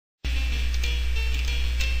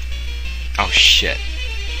Oh shit.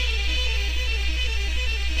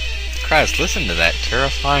 Christ, listen to that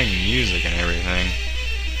terrifying music and everything.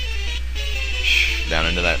 Down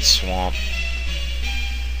into that swamp.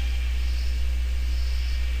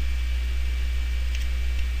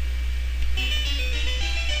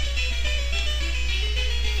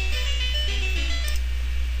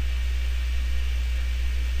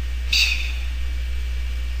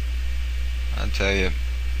 I tell you,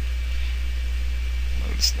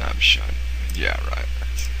 load snapshot. Yeah, right.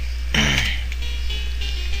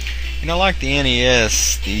 You know, like the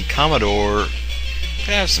NES, the Commodore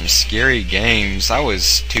could have some scary games. I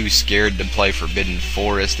was too scared to play Forbidden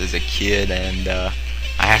Forest as a kid, and I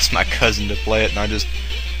asked my cousin to play it, and I just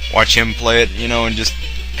watch him play it, you know, and just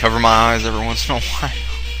cover my eyes every once in a while.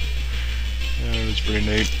 Yeah, it was pretty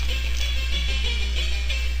neat.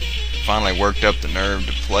 Finally worked up the nerve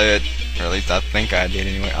to play it, or at least I think I did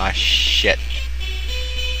anyway. Ah, shit.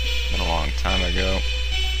 Been a long time ago.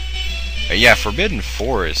 But yeah, Forbidden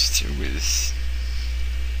Forest, it was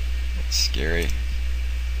scary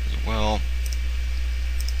as well.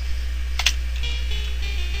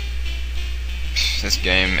 This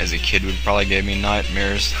game as a kid would probably give me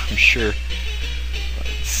nightmares, I'm sure.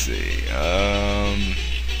 Let's see. Oh,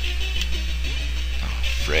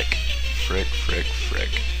 frick.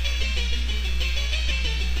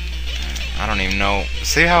 I don't even know.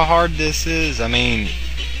 See how hard this is? I mean,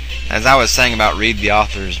 as I was saying about read the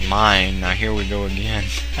author's mind, now here we go again.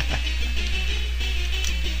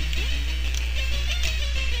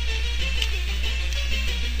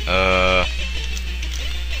 How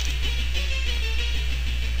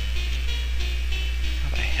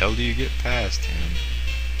the hell do you get past him?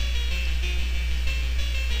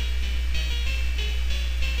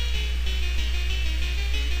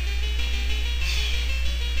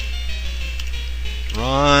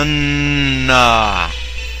 Run!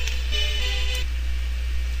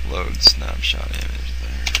 Load snapshot image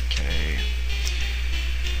there. Okay.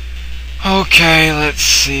 Okay, let's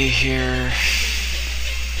see here.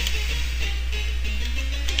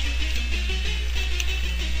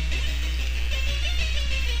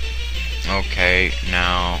 Okay,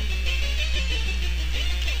 now.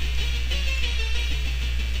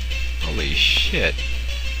 Holy shit.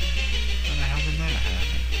 How the hell did that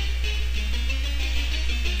happen?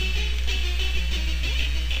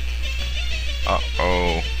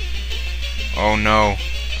 Uh-oh. Oh no.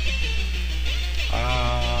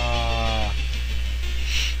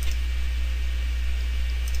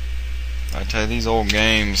 I tell you, these old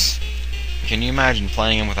games, can you imagine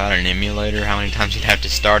playing them without an emulator? How many times you'd have to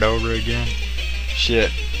start over again?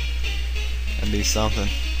 Shit. That'd be something.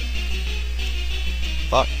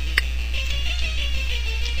 Fuck.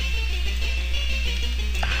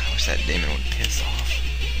 I wish that demon would piss off.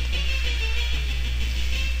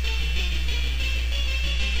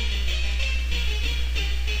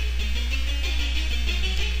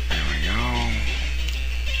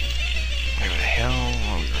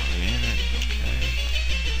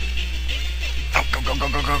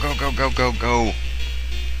 Go.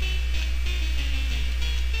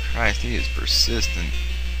 Christ, he is persistent.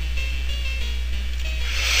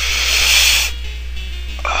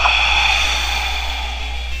 There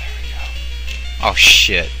we go. Oh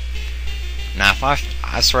shit. Now if I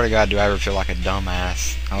swear to God, do I ever feel like a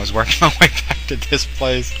dumbass? I was working my way back to this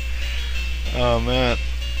place. Oh man.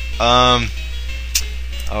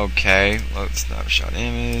 Okay, load snapshot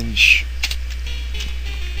image.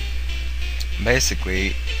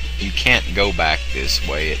 Basically, you can't go back this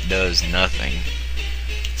way. It does nothing.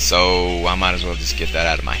 So I might as well just get that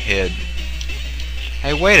out of my head.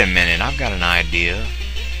 Hey, wait a minute. I've got an idea.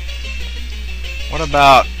 What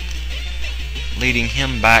about leading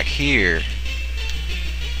him back here?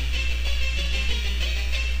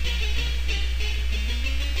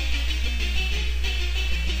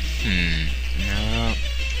 No.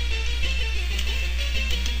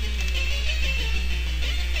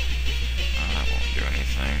 That won't do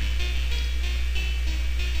anything.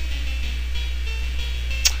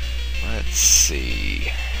 Let's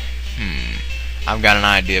see. I've got an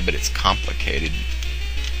idea, but it's complicated.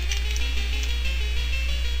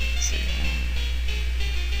 Let's see.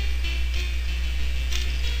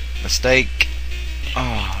 Mistake.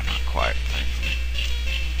 Oh, not quite, thankfully.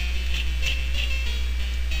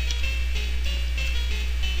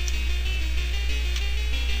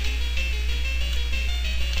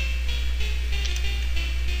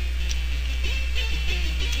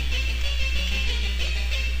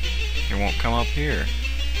 It won't come up here.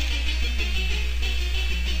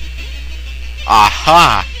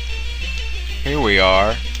 Aha! Here we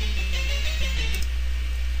are.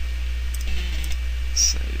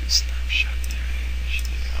 Save snapshot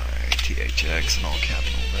THX in all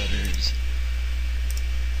capital letters.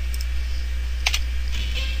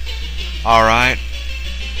 Alright.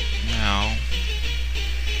 Now,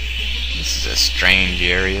 this is a strange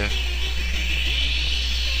area.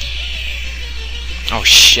 Oh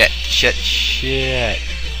shit, shit.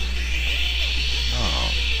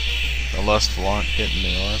 Oh. The lustful aren't hitting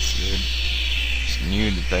me. Well, that's good. Just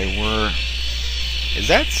knew that they were. Is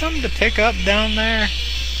that something to pick up down there?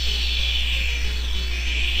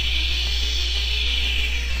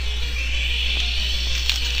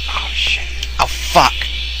 Oh shit. Oh fuck.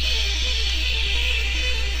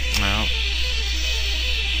 Well.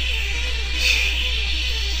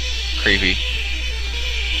 Creepy.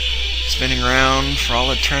 Spinning around for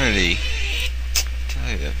all eternity.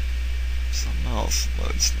 Tell you. Something else.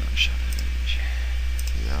 Load snapshot image.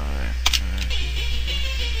 Alright.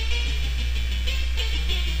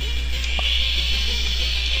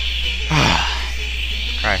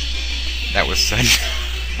 Christ. That was sudden.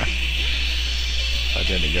 I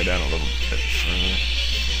tend to go down a little bit further.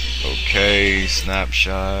 Okay,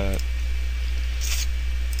 snapshot.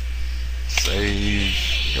 Save.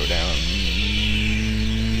 Go down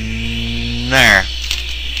there.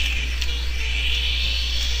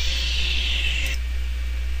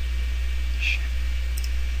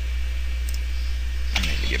 I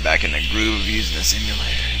need to get back in the groove of using the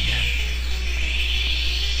simulator again.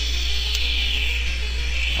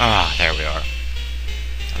 Ah, there we are.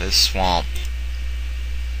 Now this swamp.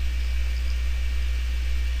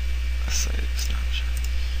 Let's say snapshot.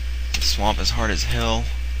 This swamp is hard as hell.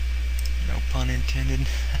 No pun intended.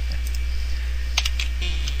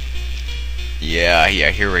 Yeah,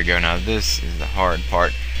 here we go. Now this is the hard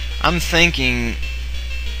part. I'm thinking,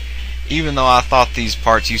 even though I thought these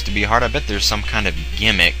parts used to be hard, I bet there's some kind of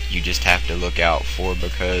gimmick you just have to look out for,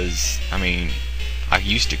 because, I mean, I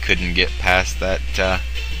used to couldn't get past that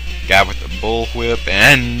guy with the bullwhip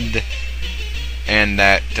and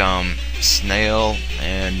that snail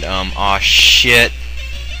and aw shit.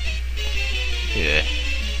 Yeah.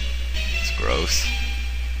 It's gross.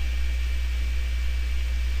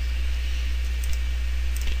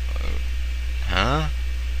 Huh?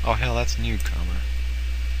 Oh hell, that's newcomer.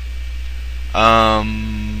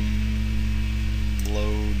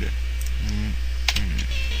 Load.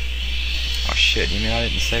 Oh shit, you mean I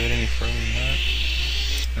didn't save it any further than that?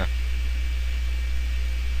 Huh.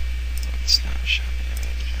 Load snapshot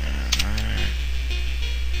image. Alright.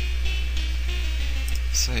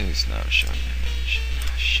 Save snapshot image.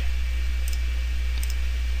 Oh shit.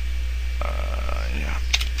 Yeah.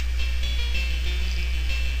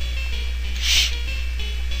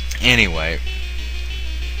 Anyway,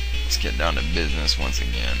 let's get down to business once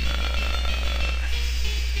again.